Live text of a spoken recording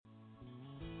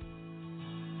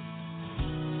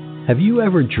Have you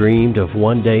ever dreamed of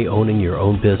one day owning your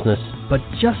own business, but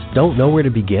just don't know where to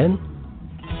begin?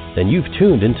 Then you've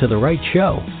tuned into the right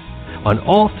show. On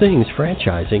All Things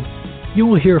Franchising, you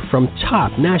will hear from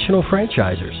top national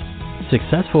franchisers,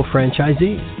 successful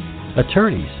franchisees,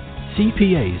 attorneys,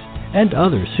 CPAs, and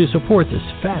others who support this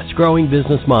fast-growing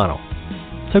business model.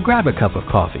 So grab a cup of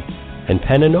coffee and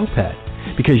pen and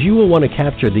notepad, because you will want to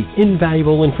capture the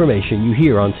invaluable information you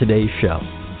hear on today's show.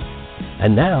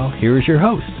 And now, here is your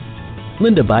host,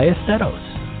 Linda Ballesteros.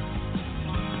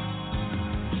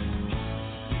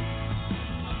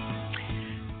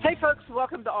 Hey folks,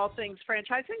 welcome to All Things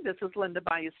Franchising. This is Linda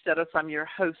Ballesteros. I'm your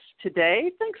host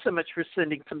today. Thanks so much for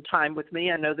spending some time with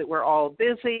me. I know that we're all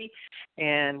busy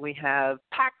and we have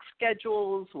packed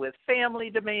schedules with family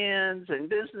demands and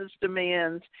business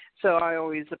demands. So I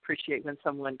always appreciate when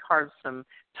someone carves some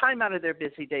time out of their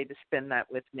busy day to spend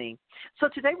that with me. So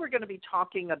today we're going to be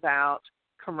talking about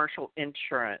commercial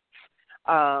insurance.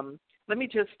 Let me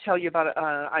just tell you about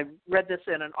I read this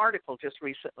in an article just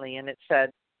recently, and it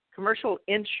said, commercial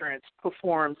insurance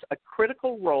performs a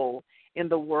critical role in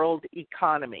the world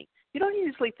economy. You don't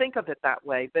usually think of it that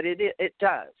way, but it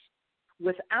does.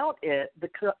 Without it,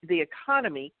 the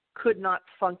economy could not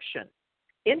function.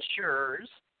 Insurers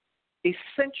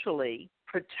essentially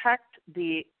protect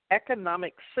the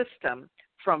economic system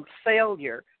from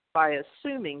failure by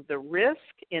assuming the risk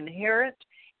inherent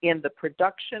in the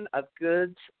production of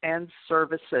goods and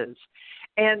services.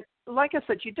 And like I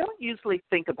said, you don't usually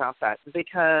think about that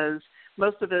because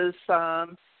most of us,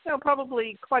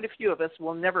 probably quite a few of us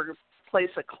will never place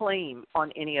a claim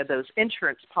on any of those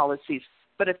insurance policies.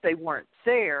 But if they weren't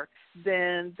there,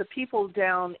 then the people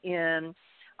down in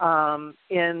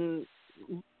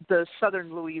the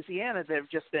southern Louisiana that have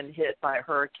just been hit by a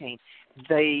hurricane,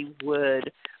 they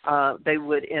would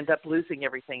end up losing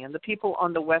everything. And the people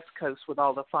on the West Coast with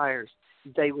all the fires,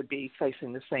 they would be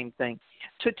facing the same thing.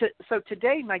 So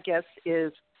today my guest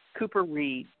is Cooper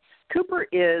Reed. Cooper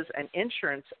is an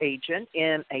insurance agent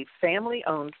in a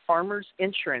family-owned farmers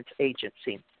insurance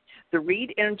agency. The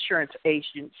Reed Insurance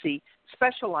Agency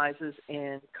specializes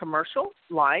in commercial,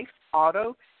 life,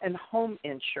 auto, and home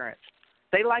insurance.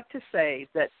 They like to say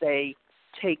that they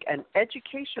take an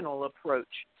educational approach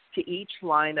to each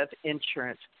line of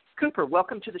insurance. Cooper,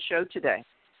 welcome to the show today.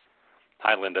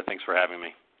 Hi, Linda. Thanks for having me.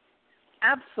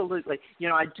 Absolutely.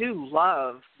 I do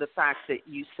love the fact that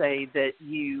you say that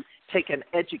you take an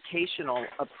educational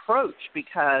approach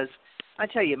because I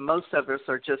tell you, most of us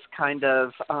are just kind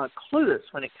of clueless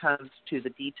when it comes to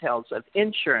the details of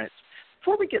insurance.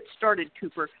 Before we get started,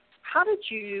 Cooper, how did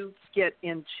you get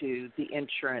into the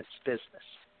insurance business?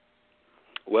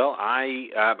 Well, I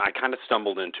kind of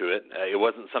stumbled into it. It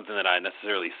wasn't something that I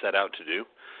necessarily set out to do.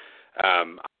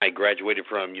 I graduated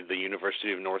from the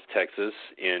University of North Texas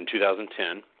in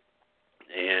 2010,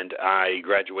 and I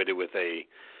graduated with a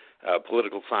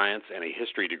political science and a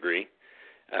history degree.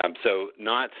 So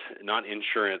not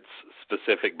insurance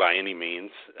specific by any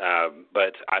means,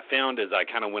 but I found as I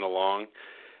kind of went along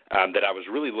that I was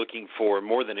really looking for,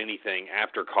 more than anything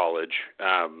after college,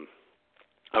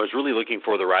 I was really looking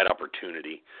for the right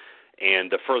opportunity.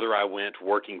 And the further I went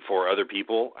working for other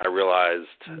people, I realized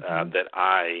that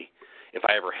if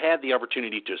I ever had the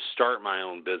opportunity to start my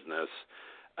own business,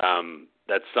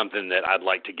 that's something that I'd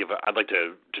like to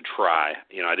try.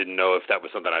 I didn't know if that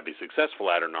was something I'd be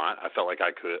successful at or not. I felt like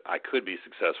I could be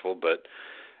successful, but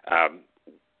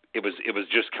it was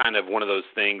just kind of one of those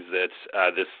things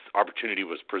that this opportunity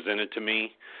was presented to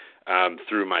me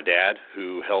through my dad,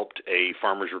 who helped a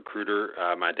farmer's recruiter.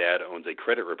 My dad owns a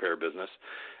credit repair business,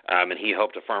 and he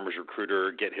helped a farmer's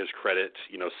recruiter get his credit,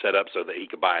 set up so that he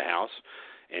could buy a house.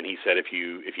 And he said, if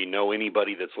you know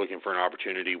anybody that's looking for an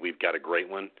opportunity, we've got a great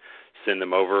one. Send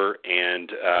them over.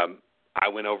 And I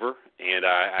went over, and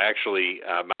I actually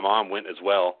my mom went as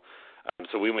well.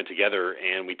 So we went together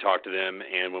and we talked to them.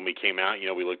 And when we came out,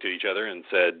 we looked at each other and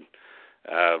said,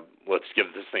 let's give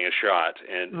this thing a shot.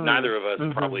 And neither of us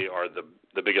probably are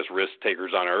the biggest risk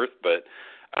takers on earth, but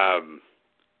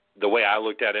the way I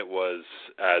looked at it was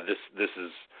this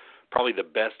is probably the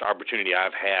best opportunity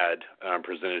I've had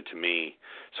presented to me.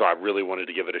 So I really wanted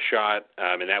to give it a shot,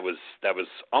 and that was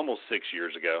almost 6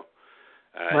 years ago.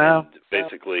 Wow. And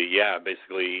basically,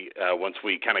 once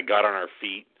we kind of got on our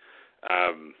feet,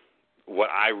 what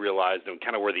I realized and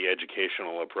kind of where the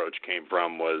educational approach came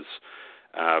from was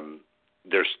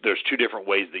there's two different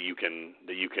ways that you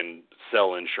can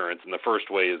sell insurance, and the first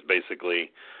way is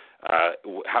basically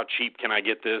how cheap can I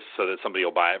get this so that somebody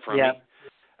will buy it from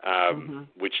me.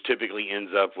 Which typically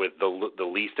ends up with the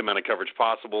least amount of coverage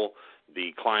possible.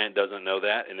 The client doesn't know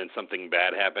that, and then something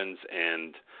bad happens,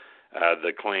 and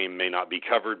The claim may not be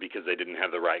covered because they didn't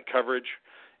have the right coverage,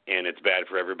 and it's bad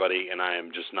for everybody, and I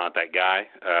am just not that guy.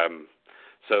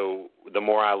 So the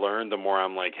more I learn, the more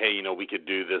I'm like, hey, we could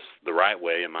do this the right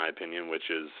way, in my opinion, which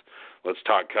is let's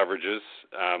talk coverages.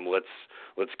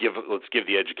 Let's give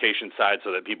the education side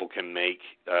so that people can make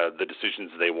the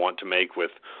decisions they want to make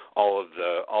with all of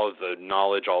the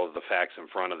knowledge, all of the facts in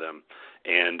front of them.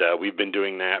 And we've been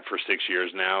doing that for 6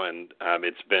 years now, and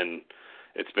it's been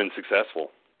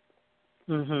successful.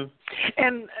 Mm-hmm.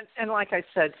 And like I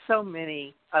said, so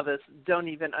many of us don't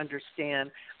even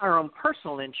understand our own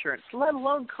personal insurance, let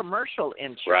alone commercial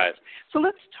insurance. Right. So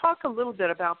let's talk a little bit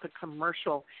about the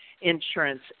commercial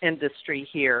insurance industry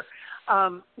here.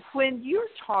 When you're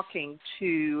talking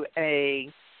to a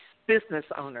business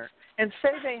owner and say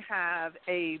they have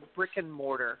a brick and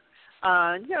mortar,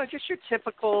 just your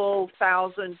typical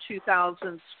 1,000,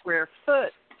 2,000 square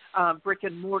foot brick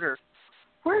and mortar,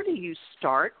 where do you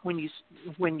start when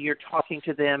you're talking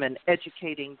to them and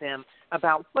educating them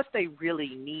about what they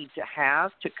really need to have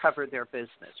to cover their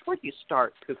business? Where do you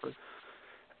start, Cooper?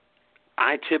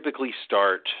 I typically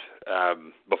start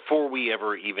before we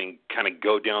ever even kind of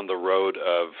go down the road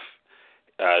of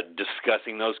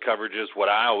discussing those coverages. What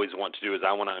I always want to do is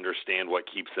I want to understand what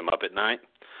keeps them up at night.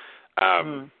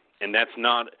 And that's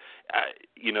not,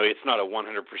 it's not a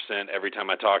 100% every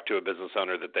time I talk to a business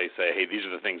owner that they say, hey, these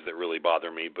are the things that really bother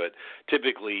me. But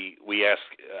typically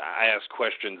I ask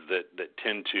questions that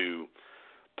tend to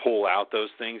pull out those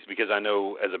things, because I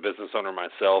know as a business owner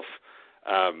myself,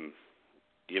 a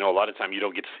lot of time it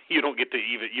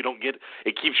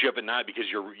keeps you up at night because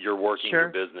you're working your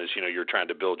business, you're trying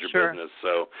to build your business.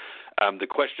 So the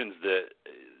questions that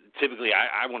typically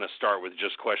I want to start with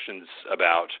just questions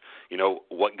about,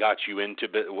 what got you into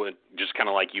just kind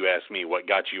of like you asked me, what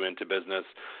got you into business?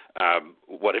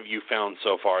 What have you found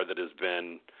so far that has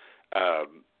been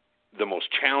the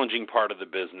most challenging part of the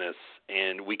business?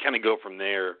 And we kind of go from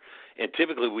there. And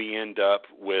typically we end up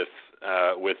with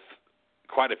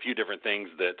quite a few different things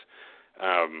that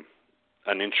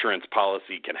an insurance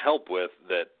policy can help with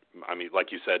that. I mean,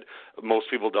 like you said, most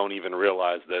people don't even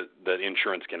realize that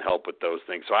insurance can help with those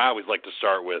things. So I always like to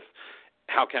start with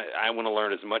I want to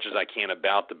learn as much as I can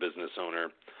about the business owner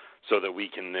so that we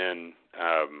can then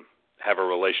have a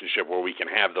relationship where we can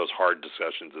have those hard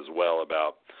discussions as well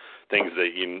about things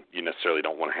that you necessarily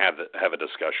don't want to have a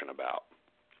discussion about.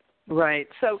 Right.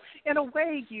 So in a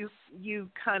way, you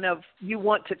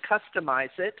want to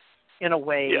customize it in a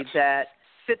way that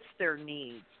fits their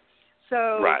needs.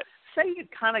 So right. Say you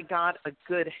kind of got a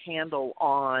good handle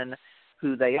on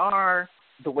who they are,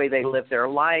 the way they live their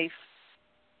life.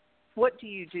 What do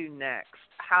you do next?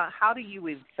 How do you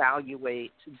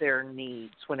evaluate their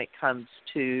needs when it comes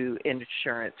to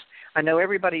insurance? I know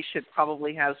everybody should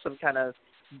probably have some kind of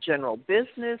general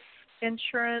business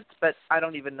insurance, but I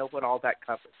don't even know what all that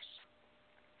covers.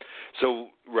 So,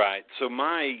 right. So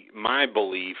my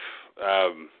belief,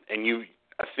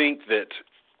 I think that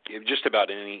just about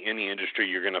any industry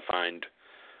you're going to find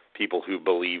people who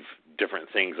believe different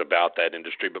things about that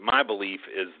industry. But my belief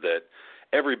is that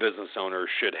every business owner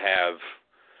should have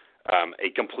a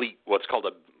complete,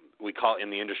 in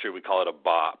the industry we call it a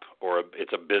BOP, or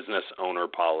it's a business owner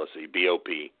policy, BOP.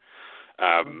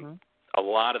 A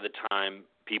lot of the time,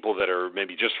 people that are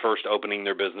maybe just first opening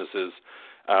their businesses,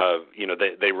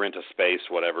 they rent a space,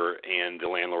 whatever, and the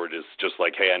landlord is just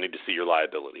like, hey, I need to see your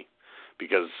liability.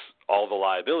 Because all the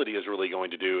liability is really going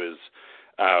to do is,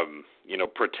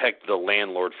 protect the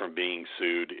landlord from being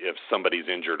sued if somebody's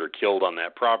injured or killed on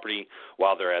that property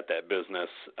while they're at that business.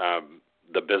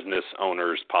 The business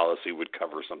owner's policy would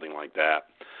cover something like that.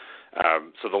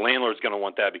 So the landlord's going to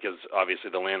want that because obviously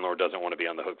the landlord doesn't want to be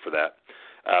on the hook for that.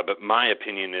 But my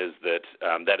opinion is that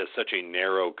that is such a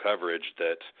narrow coverage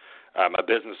that a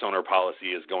business owner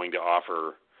policy is going to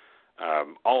offer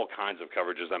all kinds of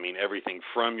coverages. I mean, everything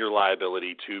from your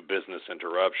liability to business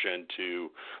interruption to,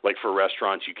 like for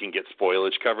restaurants, you can get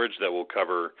spoilage coverage that will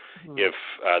cover if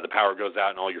the power goes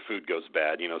out and all your food goes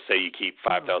bad. Say you keep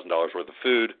 $5,000 worth of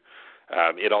food,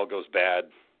 it all goes bad.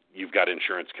 You've got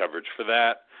insurance coverage for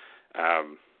that.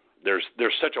 There's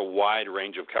such a wide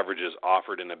range of coverages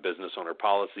offered in a business owner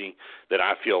policy that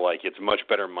I feel like it's much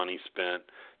better money spent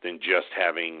than just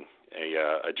having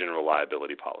a general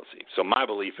liability policy. So my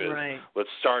belief is let's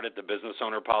start at the business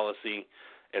owner policy,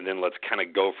 and then let's kind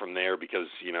of go from there because,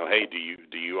 hey,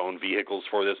 do you own vehicles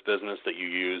for this business that you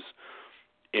use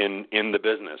in the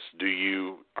business?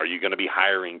 Are you going to be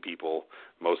hiring people?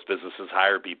 Most businesses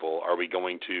hire people. Are we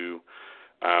going to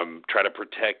try to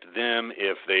protect them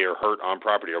if they are hurt on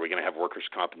property? Are we going to have workers'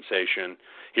 compensation?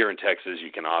 Here in Texas,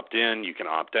 you can opt in, you can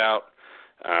opt out.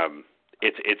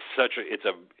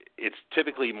 it's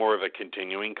typically more of a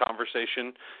continuing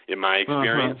conversation in my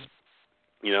experience.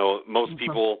 Most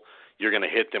people, you're going to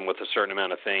hit them with a certain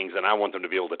amount of things, and I want them to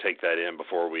be able to take that in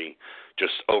before we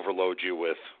just overload you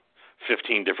with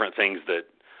 15 different things that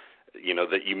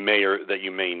you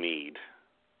may need.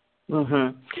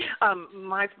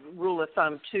 My rule of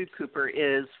thumb too, Cooper,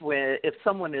 is if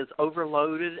someone is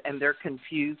overloaded and they're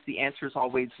confused, the answer is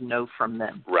always no from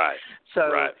them. Right.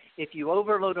 So if you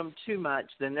overload them too much,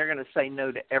 then they're going to say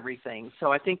no to everything.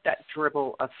 So I think that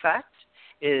dribble effect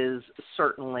is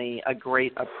certainly a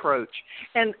great approach.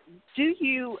 And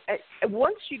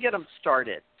once you get them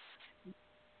started,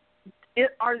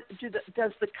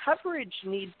 does the coverage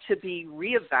need to be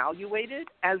reevaluated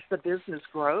as the business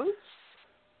grows?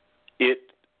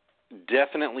 It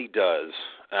definitely does.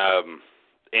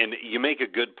 And you make a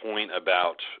good point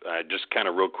about just kind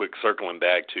of real quick circling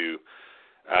back to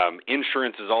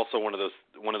insurance is also one of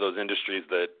those industries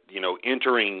that,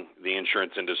 entering the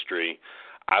insurance industry,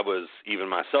 I was even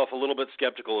myself a little bit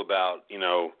skeptical about.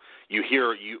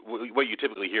 What you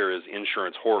typically hear is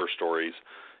insurance horror stories.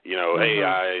 Hey,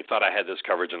 I thought I had this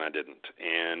coverage and I didn't,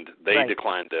 and they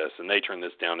declined this and they turned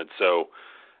this down, and so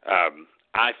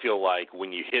I feel like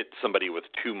when you hit somebody with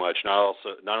too much, not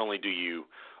only do you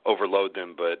overload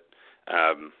them, but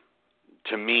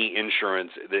to me,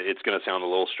 insurance, it's going to sound a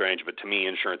little strange, but to me,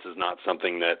 insurance is not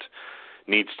something that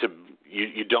needs to,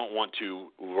 you don't want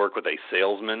to work with a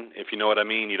salesman, if you know what I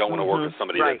mean. You don't want to work with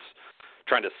somebody that's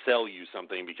trying to sell you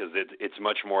something, because it's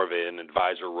much more of an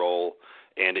advisor role,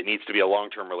 and it needs to be a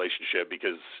long-term relationship,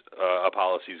 because a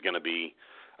policy is going to be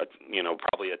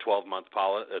probably a 12-month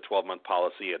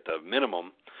policy at the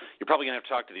minimum. You're probably going to have to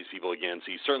talk to these people again,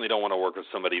 so you certainly don't want to work with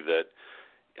somebody that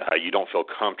you don't feel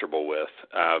comfortable with.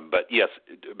 But yes,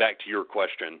 back to your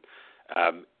question,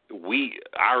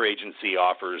 our agency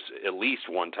offers at least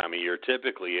one time a year,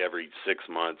 typically every 6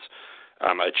 months,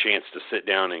 a chance to sit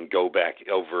down and go back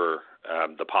over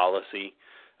the policy,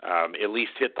 at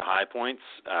least hit the high points.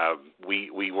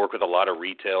 We work with a lot of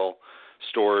retail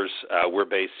stores. We're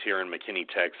based here in McKinney,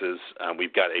 Texas.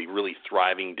 We've got a really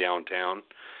thriving downtown,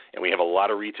 and we have a lot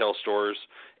of retail stores,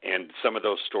 and some of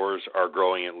those stores are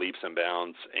growing at leaps and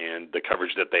bounds, and the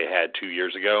coverage that they had 2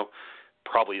 years ago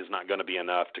probably is not going to be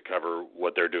enough to cover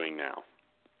what they're doing now.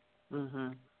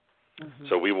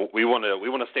 So we want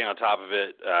to stay on top of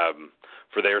it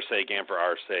for their sake and for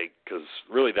our sake, because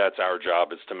really that's our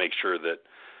job, is to make sure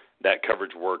that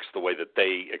coverage works the way that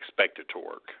they expect it to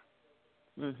work.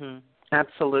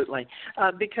 Absolutely,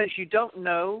 because you don't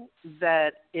know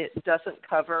that it doesn't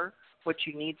cover what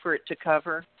you need for it to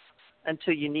cover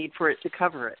until you need for it to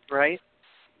cover it, right?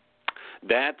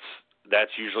 That's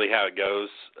usually how it goes,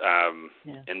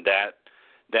 and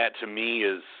that to me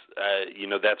is,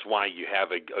 that's why you have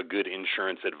a good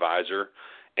insurance advisor,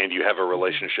 and you have a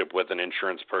relationship with an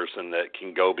insurance person that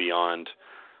can go beyond.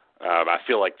 I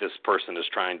feel like this person is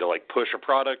trying to push a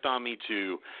product on me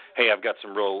to, hey, I've got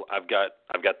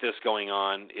this going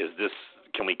on.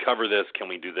 Can we cover this? Can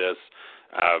we do this?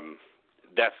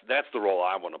 That's the role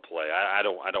I want to play. I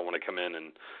don't want to come in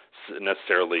and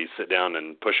necessarily sit down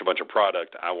and push a bunch of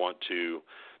product. I want to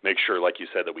make sure, like you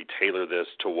said, that we tailor this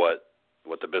to what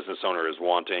the business owner is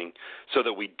wanting, so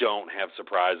that we don't have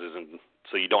surprises, and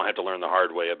so you don't have to learn the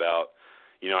hard way about,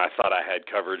 I thought I had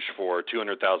coverage for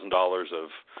 $200,000 of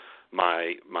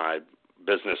my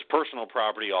business personal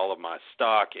property, all of my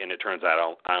stock, and it turns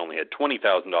out I only had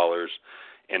 $20,000,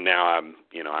 and now I'm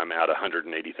out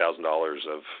 $180,000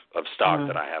 of stock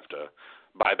that I have to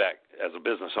buy back as a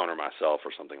business owner myself,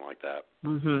 or something like that.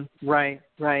 Right.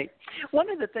 One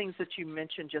of the things that you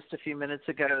mentioned just a few minutes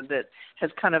ago that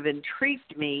has kind of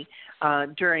intrigued me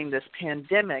during this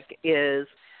pandemic is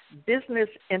business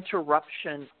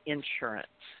interruption insurance.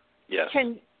 Yes.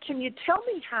 Can you tell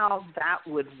me how that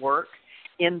would work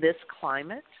in this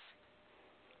climate?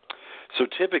 So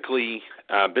typically,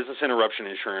 business interruption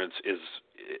insurance is,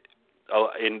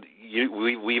 and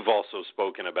we've also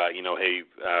spoken about, hey,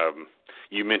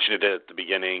 you mentioned it at the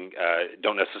beginning.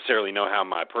 Don't necessarily know how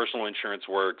my personal insurance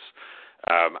works.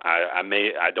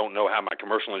 I don't know how my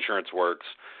commercial insurance works.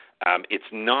 It's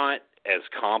not as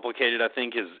complicated, I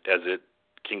think, as it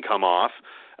can come off.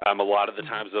 A lot of the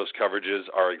times those coverages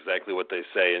are exactly what they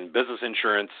say, and business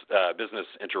insurance, business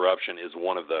interruption is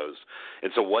one of those.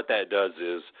 And so what that does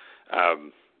is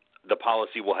the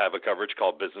policy will have a coverage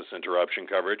called business interruption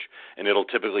coverage, and it'll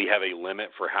typically have a limit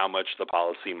for how much the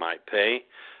policy might pay.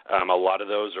 A lot of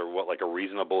those are a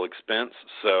reasonable expense.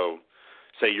 So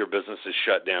say your business is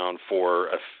shut down for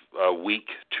a week,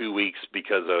 2 weeks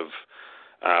because of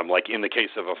in the case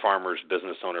of a farmer's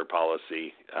business owner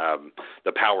policy,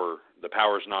 the power the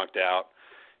power's knocked out,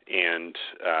 and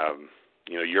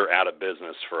you're out of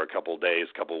business for a couple of days,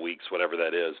 couple of weeks, whatever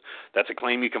that is, that's a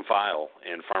claim you can file,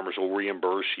 and farmers will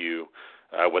reimburse you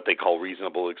what they call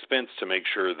reasonable expense to make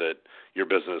sure that your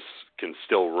business can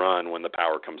still run when the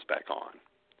power comes back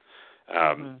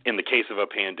on. In the case of a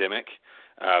pandemic,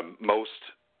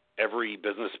 every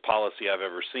business policy I've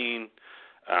ever seen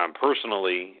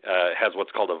personally has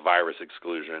what's called a virus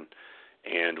exclusion.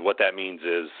 And what that means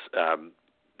is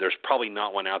there's probably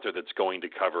not one out there that's going to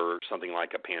cover something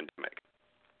like a pandemic.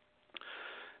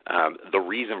 The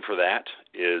reason for that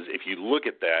is if you look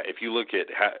at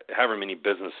however many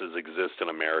businesses exist in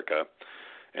America,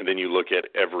 and then you look at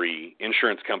every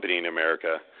insurance company in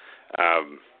America,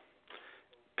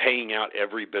 paying out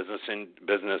every business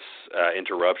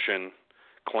interruption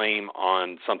claim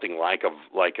on something like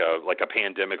a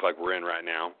pandemic like we're in right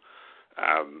now,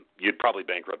 you'd probably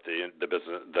bankrupt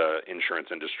the insurance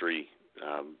industry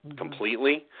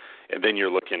completely, and then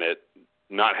you're looking at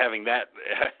not having that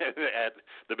at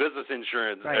the business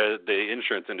insurance, right. The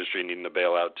insurance industry needing to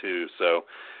bail out too. So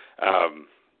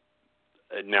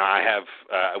now I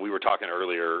have. We were talking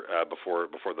earlier before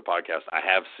the podcast. I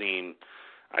have seen,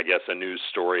 I guess, a news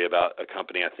story about a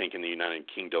company I think in the United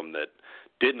Kingdom that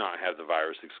did not have the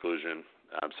virus exclusion.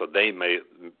 So they may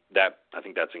that I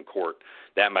think that's in court.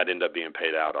 That might end up being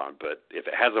paid out on. But if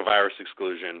it has a virus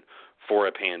exclusion for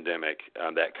a pandemic,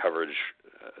 that coverage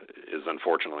is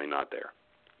unfortunately not there.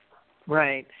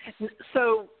 Right.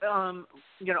 So,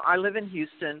 I live in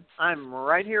Houston. I'm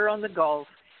right here on the Gulf,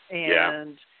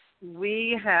 and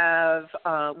we are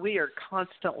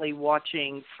constantly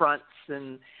watching fronts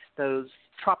and those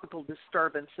tropical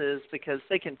disturbances because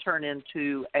they can turn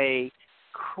into a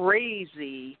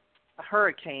crazy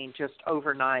hurricane just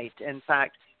overnight. In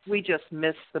fact, we just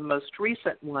missed the most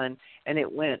recent one, and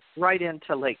it went right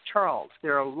into Lake Charles.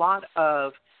 There are a lot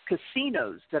of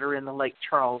casinos that are in the Lake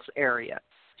Charles area.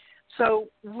 So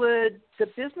would the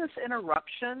business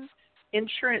interruption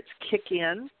insurance kick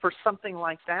in for something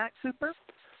like that, Cooper?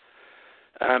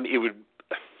 It would.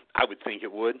 I would think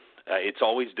it would. It's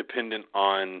always dependent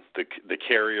on the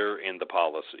carrier and the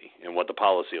policy and what the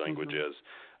policy language is.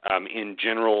 In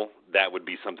general, that would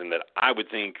be something that I would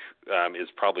think is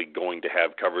probably going to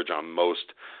have coverage on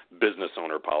most business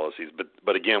owner policies.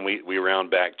 But again, we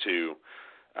round back to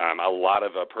a lot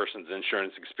of a person's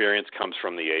insurance experience comes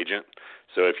from the agent.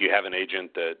 So if you have an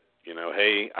agent that,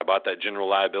 hey, I bought that general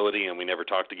liability and we never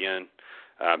talked again.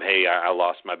 Hey, I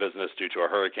lost my business due to a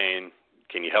hurricane.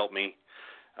 Can you help me?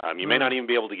 You may not even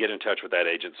be able to get in touch with that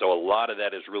agent. So a lot of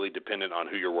that is really dependent on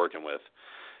who you're working with.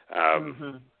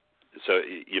 So,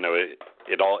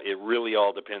 it really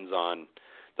all depends on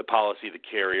the policy, the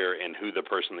carrier, and who the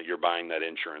person that you're buying that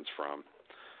insurance from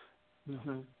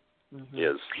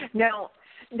is. Now,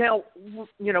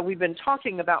 we've been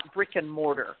talking about brick and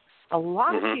mortar. A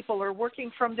lot of people are working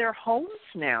from their homes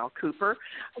now, Cooper.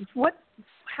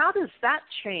 How does that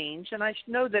change? And I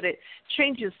know that it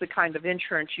changes the kind of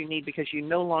insurance you need because you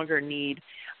no longer need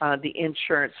the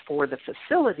insurance for the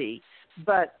facility.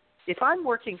 But if I'm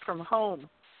working from home,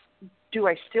 do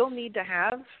I still need to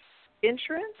have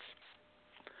insurance?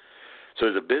 So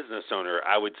as a business owner,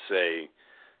 I would say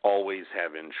always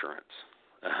have insurance.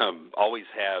 Always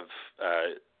have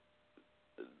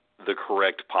the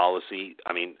correct policy.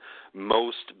 I mean,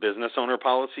 most business owner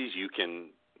policies you can,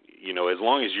 as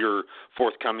long as you're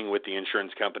forthcoming with the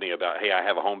insurance company about, hey, I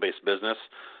have a home-based business,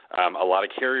 a lot of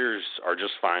carriers are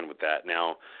just fine with that.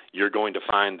 Now, you're going to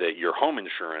find that your home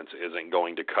insurance isn't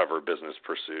going to cover business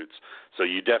pursuits. So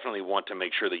you definitely want to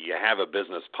make sure that you have a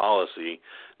business policy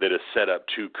that is set up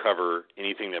to cover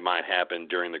anything that might happen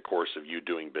during the course of you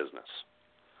doing business.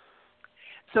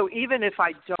 So even if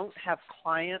I don't have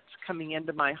clients coming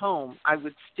into my home, I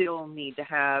would still need to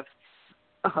have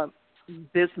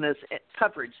business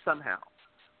coverage somehow.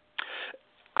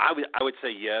 I would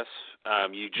say yes.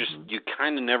 You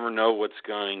kind of never know what's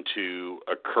going to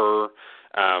occur.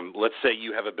 Let's say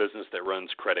you have a business that runs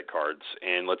credit cards,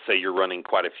 and let's say you're running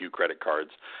quite a few credit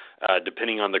cards.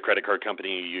 Depending on the credit card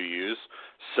company you use,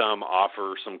 some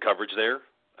offer some coverage there.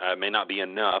 It may not be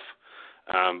enough,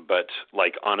 but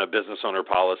like on a business owner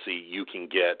policy, you can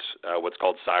get what's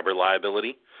called cyber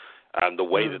liability. The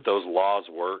way that those laws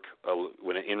work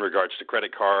in regards to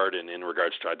credit card and in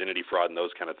regards to identity fraud and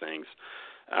those kind of things,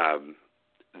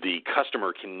 the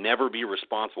customer can never be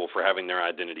responsible for having their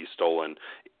identity stolen,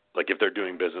 like if they're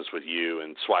doing business with you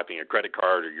and swiping a credit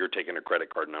card or you're taking a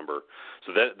credit card number.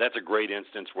 So that's a great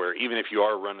instance where even if you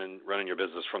are running your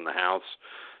business from the house,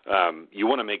 you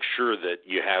want to make sure that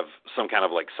you have some kind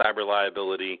of like cyber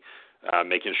liability,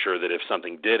 making sure that if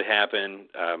something did happen,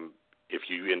 if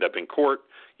you end up in court,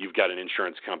 you've got an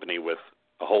insurance company with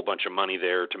a whole bunch of money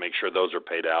there to make sure those are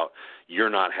paid out. You're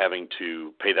not having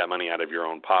to pay that money out of your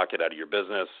own pocket, out of your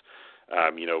business,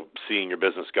 seeing your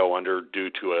business go under due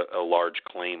to a large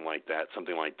claim like that,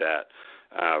 something like that.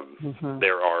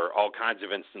 There are all kinds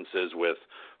of instances with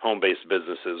home-based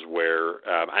businesses where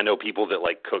I know people that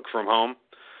like cook from home.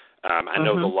 I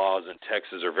know the laws in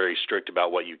Texas are very strict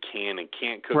about what you can and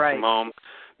can't cook from home.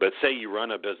 But say you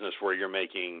run a business where you're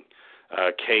making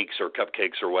cakes or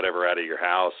cupcakes or whatever out of your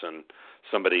house, and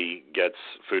somebody gets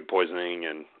food poisoning,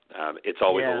 and it's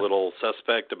always a little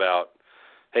suspect about,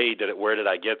 hey, where did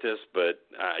I get this? But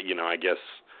I guess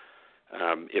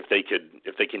if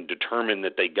they can determine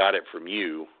that they got it from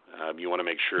you, you want to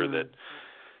make sure that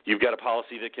you've got a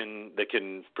policy that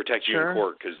can protect you in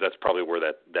court, because that's probably where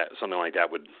that something like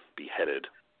that would be headed.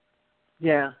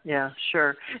 Yeah,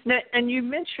 sure. Now, and you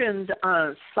mentioned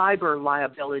cyber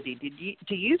liability.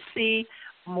 Do you see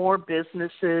more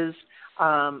businesses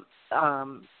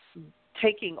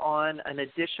taking on an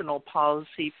additional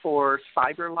policy for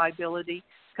cyber liability?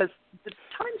 Because the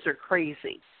times are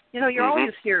crazy. You're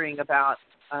always hearing about,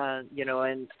 a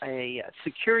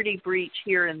security breach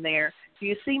here and there. Do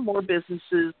you see more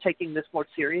businesses taking this more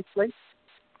seriously?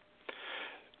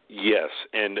 Yes,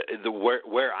 and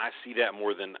where I see that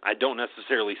more than – I don't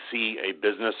necessarily see a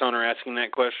business owner asking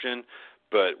that question,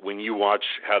 but when you watch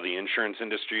how the insurance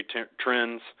industry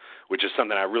trends, which is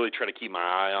something I really try to keep my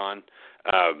eye on,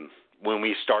 when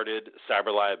we started,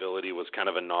 cyber liability was kind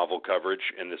of a novel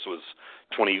coverage, and this was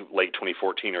late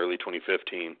 2014, early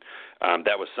 2015.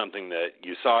 That was something that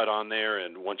you saw it on there,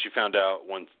 and once you found out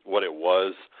what it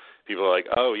was, people are like,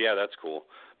 oh, yeah, that's cool.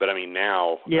 But, I mean,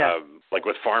 now, like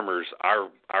with farmers, our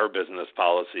business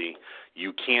policy,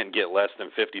 you can't get less than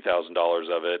 $50,000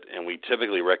 of it, and we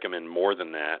typically recommend more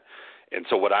than that. And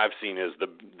so what I've seen is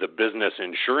the business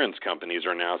insurance companies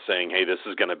are now saying, hey, this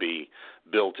is going to be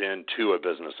built into a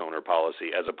business owner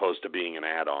policy as opposed to being an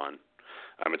add-on.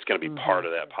 It's going to be part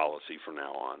of that policy from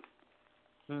now on.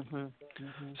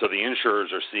 So the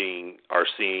insurers are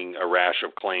seeing a rash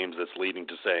of claims that's leading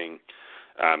to saying,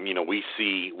 we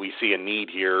see a need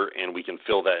here, and we can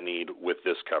fill that need with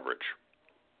this coverage.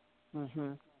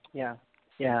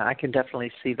 Yeah, I can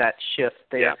definitely see that shift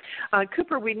there. Yeah.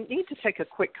 Cooper, we need to take a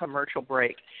quick commercial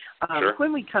break. Sure.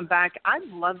 When we come back, I'd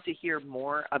love to hear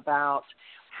more about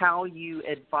how you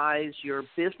advise your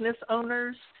business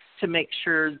owners to make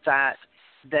sure that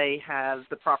they have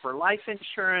the proper life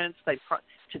insurance, to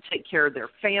take care of their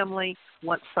family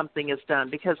once something is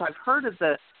done. Because I've heard of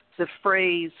the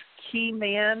phrase key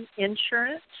man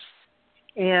insurance,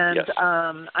 and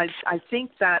I think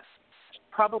that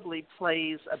probably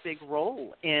plays a big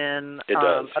role in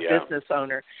business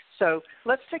owner. So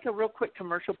let's take a real quick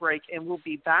commercial break, and we'll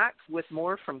be back with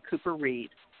more from Cooper Reed.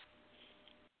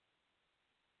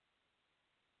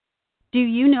 Do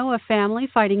you know a family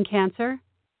fighting cancer?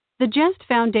 The Just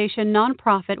Foundation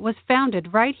nonprofit was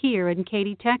founded right here in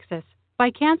Katy, Texas,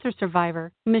 by cancer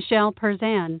survivor Michelle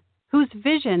Perzan, whose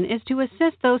vision is to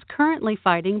assist those currently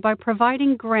fighting by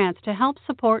providing grants to help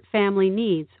support family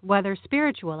needs, whether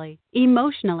spiritually,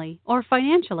 emotionally, or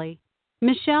financially.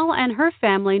 Michelle and her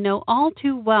family know all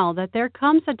too well that there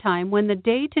comes a time when the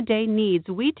day-to-day needs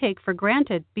we take for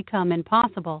granted become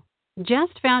impossible.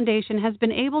 Just Foundation has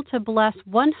been able to bless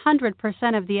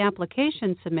 100% of the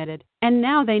applications submitted, and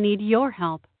now they need your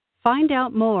help. Find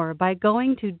out more by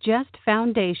going to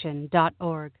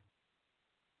justfoundation.org.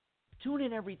 Tune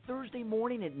in every Thursday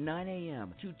morning at 9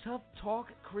 a.m. to Tough Talk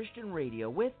Christian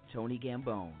Radio with Tony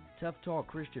Gambone. Tough Talk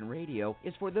Christian Radio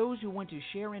is for those who want to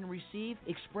share and receive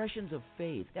expressions of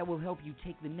faith that will help you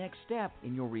take the next step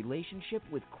in your relationship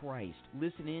with Christ.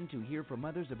 Listen in to hear from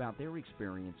others about their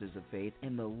experiences of faith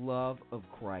and the love of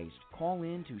Christ. Call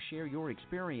in to share your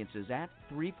experiences at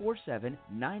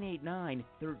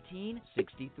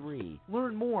 347-989-1363.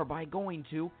 Learn more by going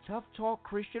to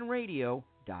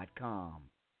toughtalkchristianradio.com.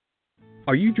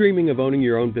 Are you dreaming of owning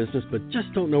your own business but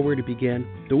just don't know where to begin?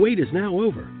 The wait is now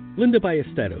over. Linda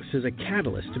Ballesteros is a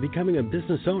catalyst to becoming a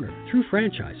business owner through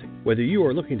franchising. Whether you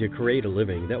are looking to create a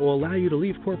living that will allow you to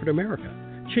leave corporate America,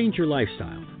 change your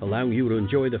lifestyle, allowing you to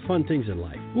enjoy the fun things in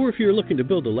life, or if you're looking to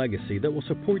build a legacy that will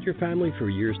support your family for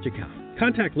years to come,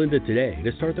 contact Linda today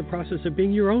to start the process of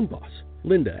being your own boss.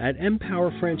 Linda at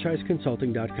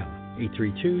MpowerFranchiseConsulting.com,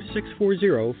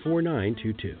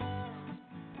 832-640-4922.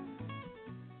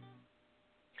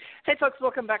 Hey, folks,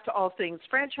 welcome back to All Things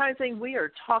Franchising. We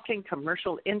are talking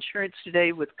commercial insurance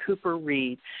today with Cooper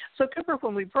Reed. So, Cooper,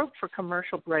 when we broke for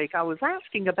commercial break, I was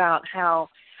asking about how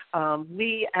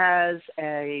we as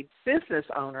a business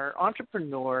owner,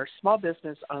 entrepreneur, small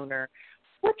business owner,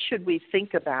 what should we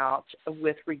think about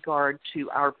with regard to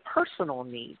our personal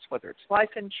needs, whether it's life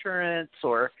insurance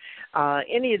or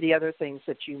any of the other things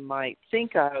that you might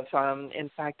think of? In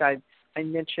fact, I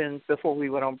mentioned before we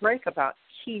went on break about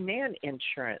key man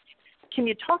insurance. Can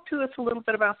you talk to us a little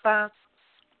bit about that?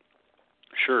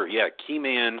 Sure. Yeah, key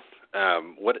man.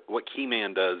 What key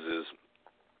man does is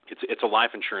it's a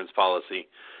life insurance policy.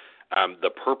 The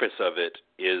purpose of it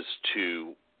is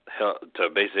to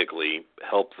basically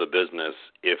help the business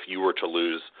if you were to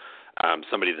lose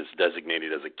somebody that's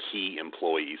designated as a key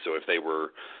employee. So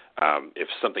if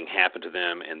something happened to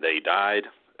them and they died,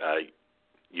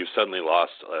 you've suddenly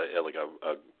lost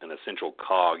an essential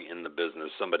cog in the business,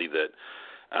 somebody that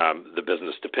the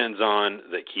business depends on,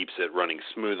 that keeps it running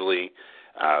smoothly.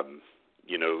 I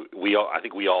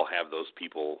think we all have those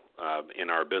people in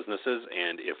our businesses,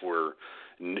 and if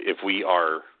we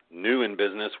are new in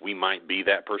business, we might be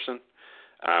that person,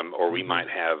 or we might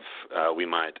have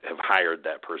hired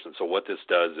that person. So what this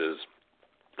does is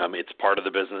it's part of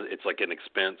the business. It's like an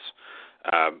expense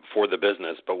for the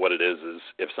business. But what it is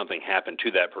if something happened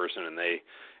to that person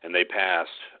and they passed,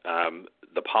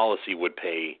 the policy would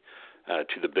pay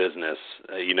to the business,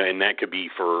 and that could be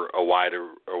for a wide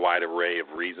array of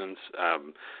reasons.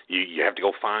 You have to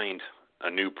go find a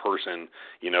new person,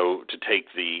 to take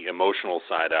the emotional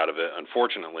side out of it.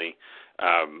 Unfortunately,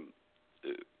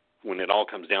 when it all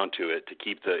comes down to it,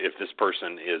 if this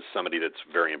person is somebody that's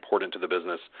very important to the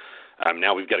business,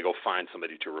 now we've got to go find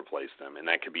somebody to replace them, and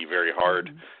that could be very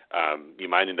hard. You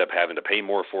might end up having to pay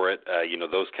more for it.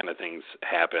 Those kind of things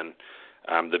happen.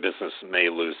 The business may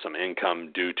lose some income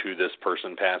due to this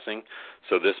person passing.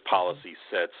 So this policy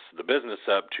sets the business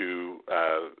up to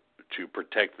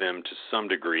protect them to some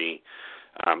degree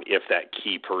if that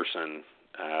key person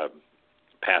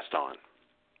passed on.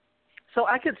 So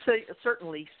I could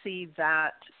certainly see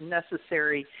that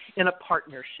necessary in a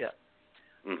partnership,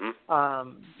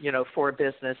 for a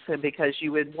business, and because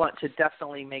you would want to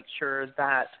definitely make sure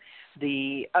that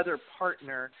the other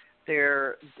partner,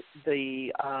 the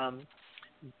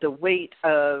weight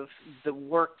of the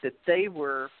work that they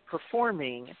were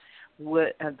performing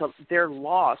their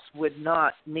loss would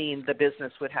not mean the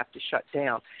business would have to shut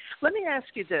down. Let me ask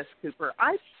you this, Cooper.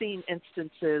 I've seen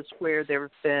instances where there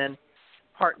have been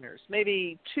partners,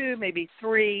 maybe two, maybe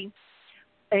three,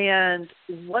 and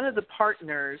one of the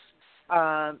partners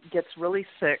gets really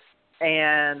sick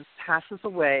and passes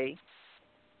away.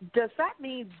 Does that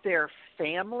mean their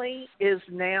family is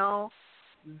now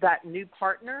that new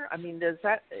partner? I mean,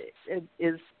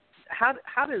 how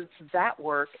does that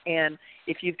work? And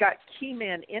if you've got key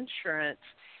man insurance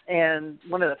and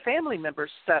one of the family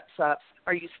members steps up,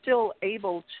 are you still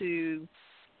able to,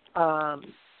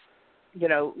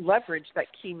 leverage that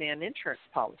key man insurance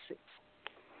policy?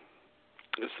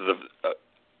 So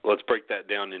let's break that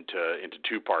down into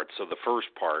two parts. So the first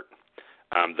part,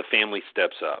 the family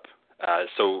steps up.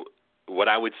 So what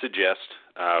I would suggest,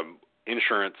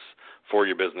 insurance for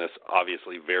your business,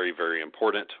 obviously very, very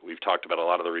important. We've talked about a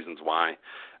lot of the reasons why.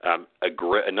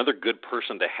 Another good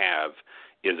person to have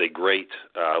is a great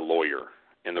lawyer.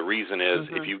 And the reason is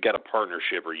if you've got a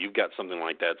partnership or you've got something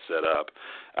like that set up,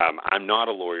 I'm not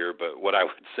a lawyer, but what I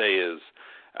would say is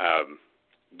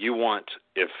you want,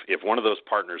 if one of those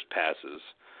partners passes,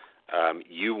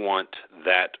 you want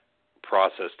that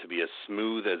process to be as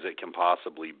smooth as it can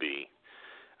possibly be.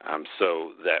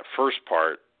 So that first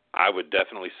part, I would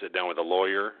definitely sit down with a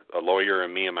lawyer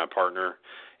and me and my partner,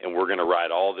 and we're going to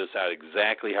write all this out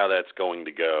exactly how that's going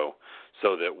to go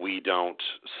so that we don't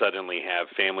suddenly have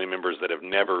family members that have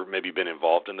never maybe been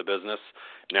involved in the business.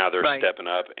 Now they're stepping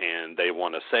up and they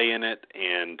want a say in it,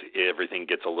 and everything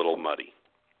gets a little muddy.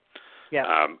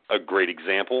 Yeah. A great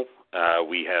example,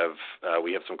 we have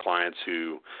some clients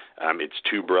who it's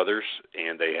two brothers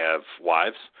and they have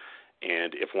wives.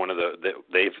 And if one of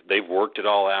they've worked it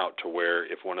all out to where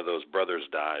if one of those brothers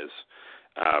dies,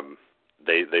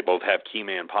 they both have key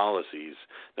man policies.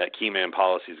 That key man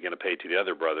policy is going to pay to the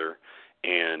other brother,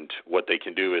 and what they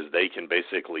can do is they can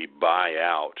basically buy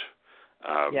out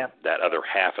that other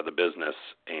half of the business,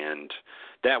 and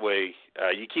that way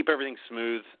you keep everything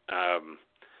smooth.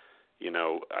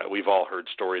 We've all heard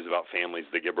stories about families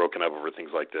that get broken up over things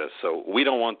like this, so we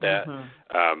don't want that.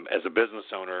 As a business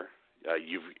owner,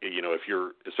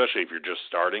 especially if you're just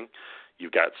starting,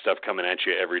 you've got stuff coming at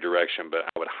you every direction, but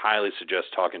I would highly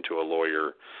suggest talking to a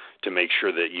lawyer to make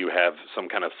sure that you have some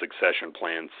kind of succession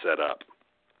plan set up.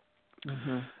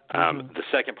 The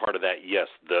second part of that, yes,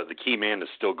 the key man is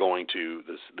still going to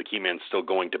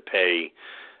pay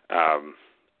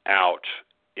out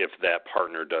if that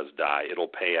partner does die. It'll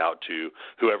pay out to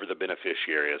whoever the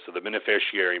beneficiary is. So the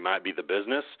beneficiary might be the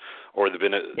business or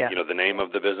the name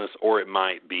of the business, or it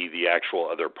might be the actual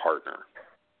other partner.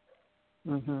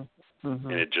 Mm-hmm. Mm-hmm.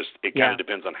 And it kind of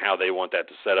depends on how they want that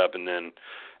to set up. And then,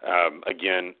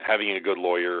 again, having a good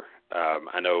lawyer,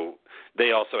 I know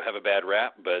they also have a bad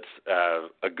rap, but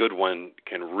a good one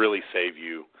can really save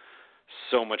you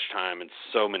so much time and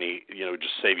so many,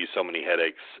 just save you so many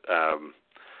headaches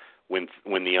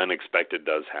when the unexpected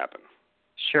does happen.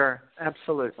 Sure,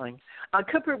 absolutely.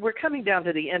 Cooper, we're coming down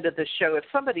to the end of the show. If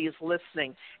somebody is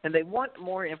listening and they want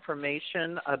more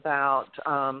information about,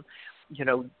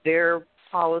 their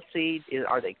policy,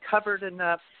 are they covered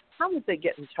enough? How would they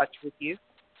get in touch with you?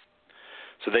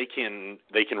 So they can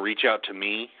reach out to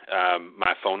me.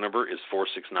 My phone number is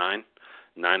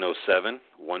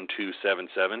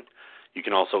 469-907-1277. You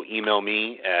can also email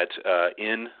me at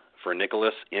N for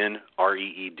Nicholas,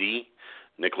 N-R-E-E-D.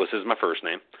 Nicholas is my first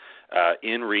name.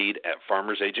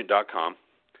 nreed@farmersagent.com.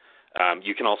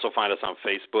 You can also find us on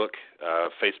Facebook,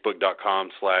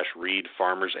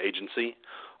 facebook.com/ReedFarmersAgency,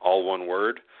 all one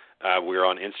word. We're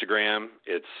on Instagram.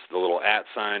 It's the little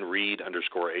 @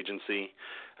 Reed_agency.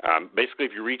 Basically,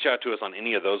 if you reach out to us on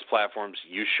any of those platforms,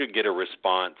 you should get a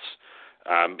response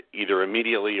either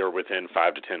immediately or within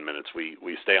 5 to 10 minutes.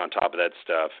 We stay on top of that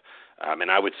stuff,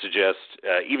 and I would suggest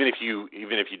even if you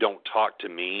don't talk to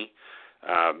me,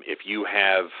 if you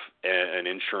have an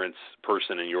insurance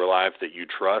person in your life that you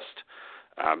trust,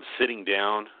 sitting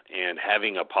down and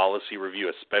having a policy review,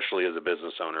 especially as a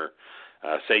business owner.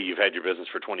 Say you've had your business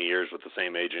for 20 years with the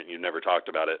same agent, you've never talked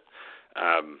about it.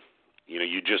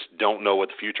 You just don't know what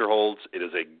the future holds.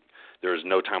 There is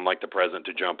no time like the present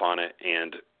to jump on it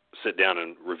and sit down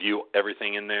and review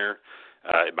everything in there.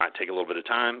 It might take a little bit of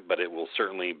time, but it will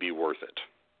certainly be worth it.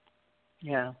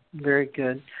 Yeah, very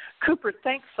good. Cooper,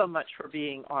 thanks so much for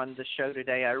being on the show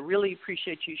today. I really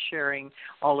appreciate you sharing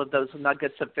all of those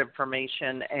nuggets of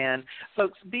information. And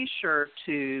folks, be sure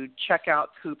to check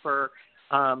out Cooper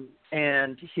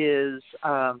and his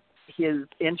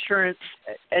insurance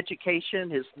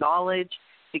education, his knowledge,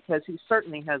 because he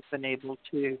certainly has been able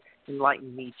to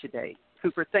enlighten me today.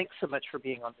 Cooper, thanks so much for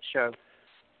being on the show.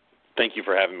 Thank you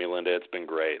for having me, Linda. It's been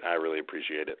great. I really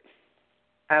appreciate it.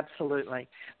 Absolutely.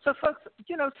 So, folks,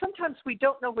 sometimes we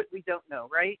don't know what we don't know,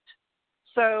 right?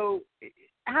 So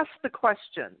ask the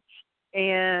questions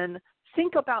and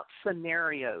think about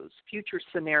scenarios, future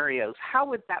scenarios. How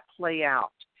would that play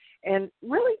out? And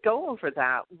really go over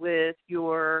that with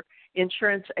your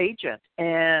insurance agent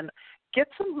and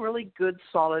get some really good,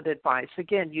 solid advice.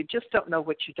 Again, you just don't know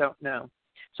what you don't know.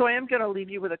 So I am going to leave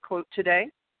you with a quote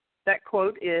today. That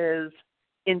quote is,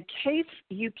 in case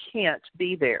you can't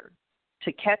be there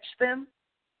to catch them,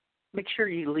 make sure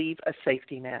you leave a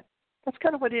safety net. That's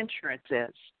kind of what insurance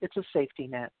is. It's a safety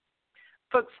net.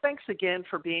 Folks, thanks again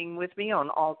for being with me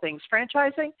on All Things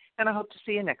Franchising, and I hope to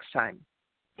see you next time.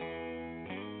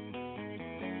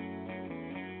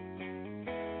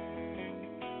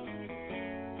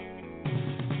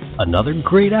 Another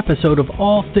great episode of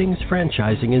All Things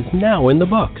Franchising is now in the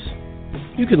books.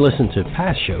 You can listen to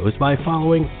past shows by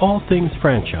following All Things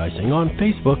Franchising on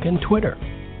Facebook and Twitter.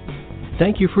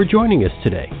 Thank you for joining us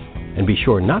today, and be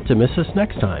sure not to miss us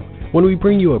next time when we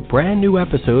bring you a brand new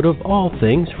episode of All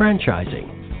Things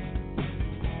Franchising.